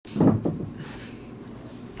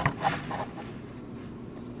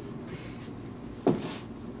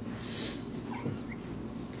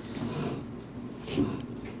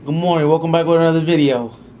Good morning, welcome back with another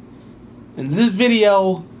video. In this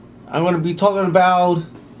video, I'm going to be talking about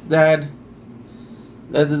that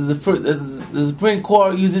the Supreme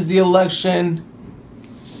Court uses the election.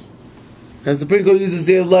 The Supreme Court uses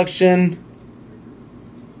the election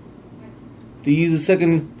to use the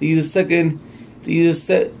second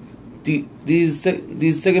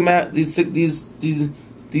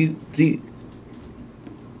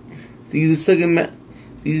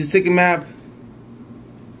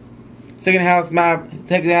house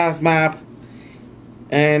map,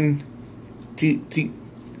 and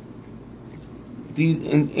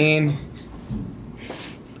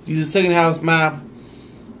use the second house map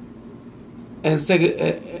and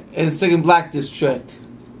second black district.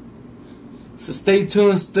 So stay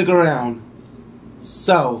tuned, stick around.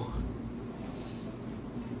 So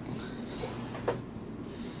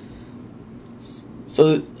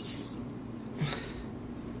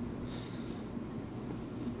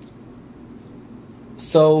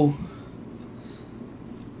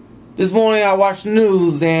this morning I watched the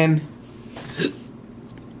news, and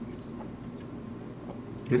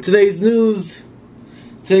in today's news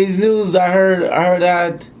I heard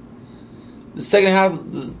that the second house,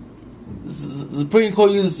 the Supreme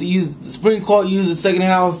Court used the second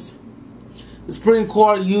house. The Supreme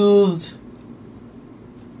Court used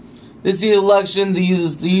this year's election the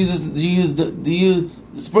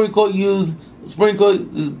Supreme Court uses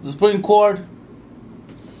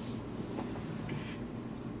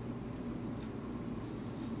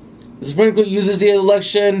the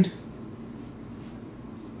election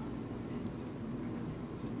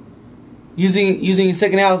using a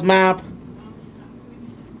second house map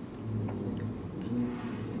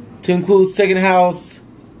to include second house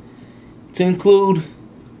second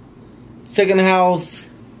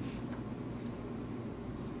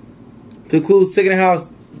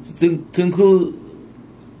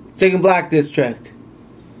black district.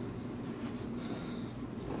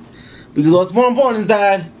 Because what's more important is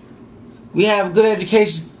that we have good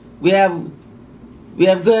education. We have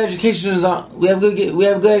good education. We have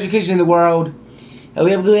good education in the world, and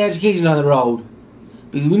we have good education on the road.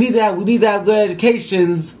 Because we need to have good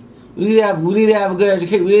educations. We need to have good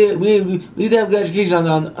education. We need to have good education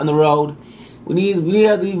on the road. We need to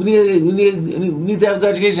have good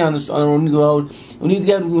education on the road.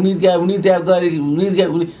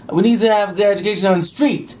 We need to have good education on the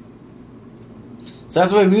street. So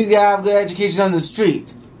that's why we need to have good education on the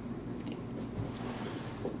street.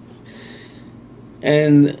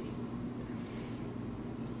 And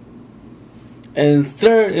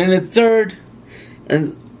third,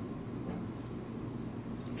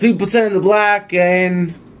 2% of the black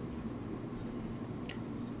and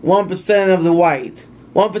 1% of the white.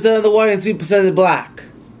 1% of the white and 3% of the black.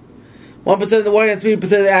 1% of the white and 3% of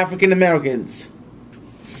the African Americans.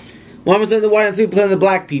 1% of the white and 3% of the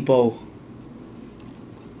black people.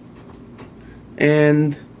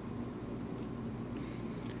 And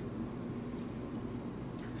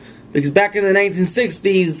because back in the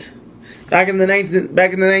 1960s, black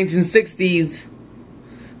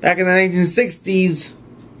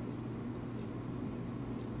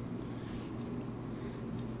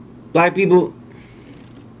people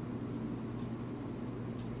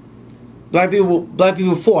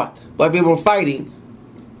fought. Black people were fighting.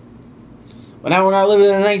 But now we're not living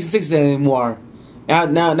in the 1960s anymore. Now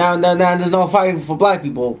there's no fighting for black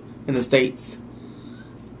people in the States.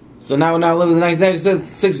 So now we're not living in the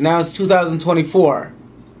 1960s. Now it's 2024.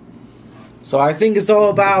 So I think it's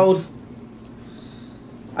all about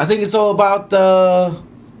the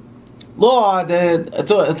law. I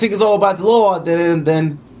think it's all about the law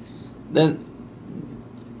than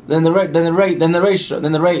the racial.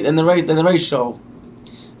 It's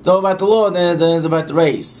all about the law than it's about the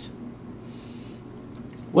race.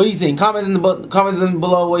 What do you think? Comment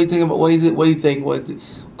below what you think about. What do you think?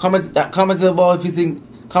 Comment below if you think.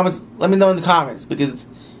 Comments. Let me know in the comments, because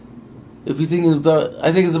if you think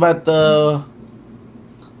I think it's about the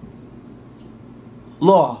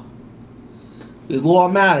law. Because law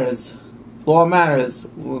matters. Law matters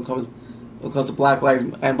when it comes to black lives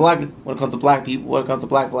and when it comes to black people. When it comes to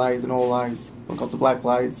black lives and all lives. When it comes to black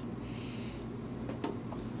lives.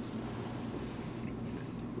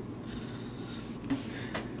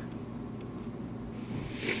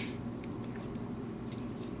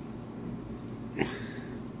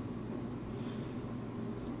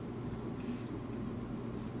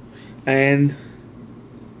 And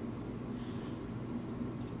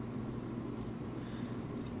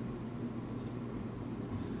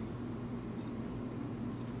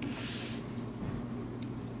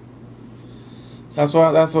That's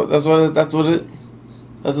what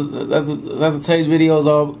That's what today's videos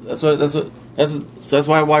are. That's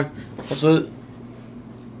why I watch. That's what.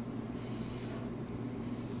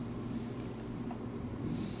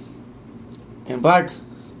 And black.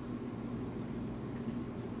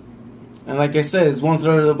 And like I said, it's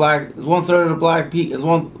 1/3 of the black. It's 1/3 of the black people. It's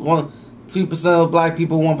 2% of the black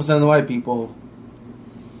people, 1% of the white people.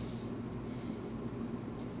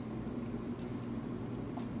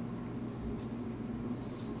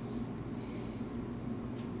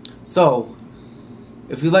 So,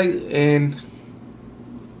 if you like, and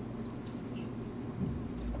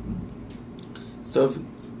so if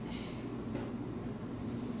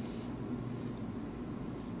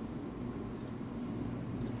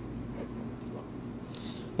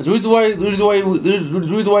the reason why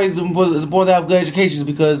it's important to have good education is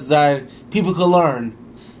because people could learn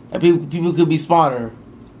and people could be smarter.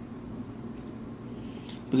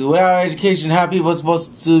 Because without education, how people are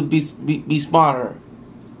supposed to be smarter?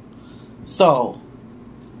 So,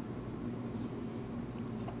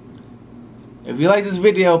 if you like this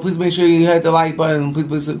video, please make sure you hit the like button.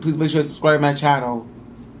 Please make sure you subscribe to my channel,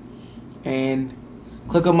 and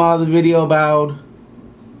click on my other video about.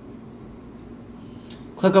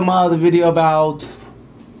 Click on my other video about.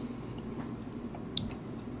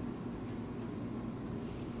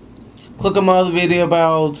 Click on my other video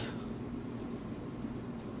about.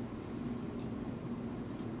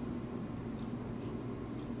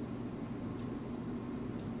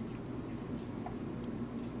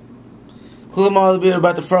 Click on my other video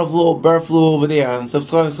about the bird flu over there, and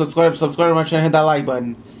subscribe to my channel. Hit that like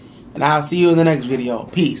button, and I'll see you in the next video.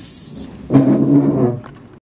 Peace.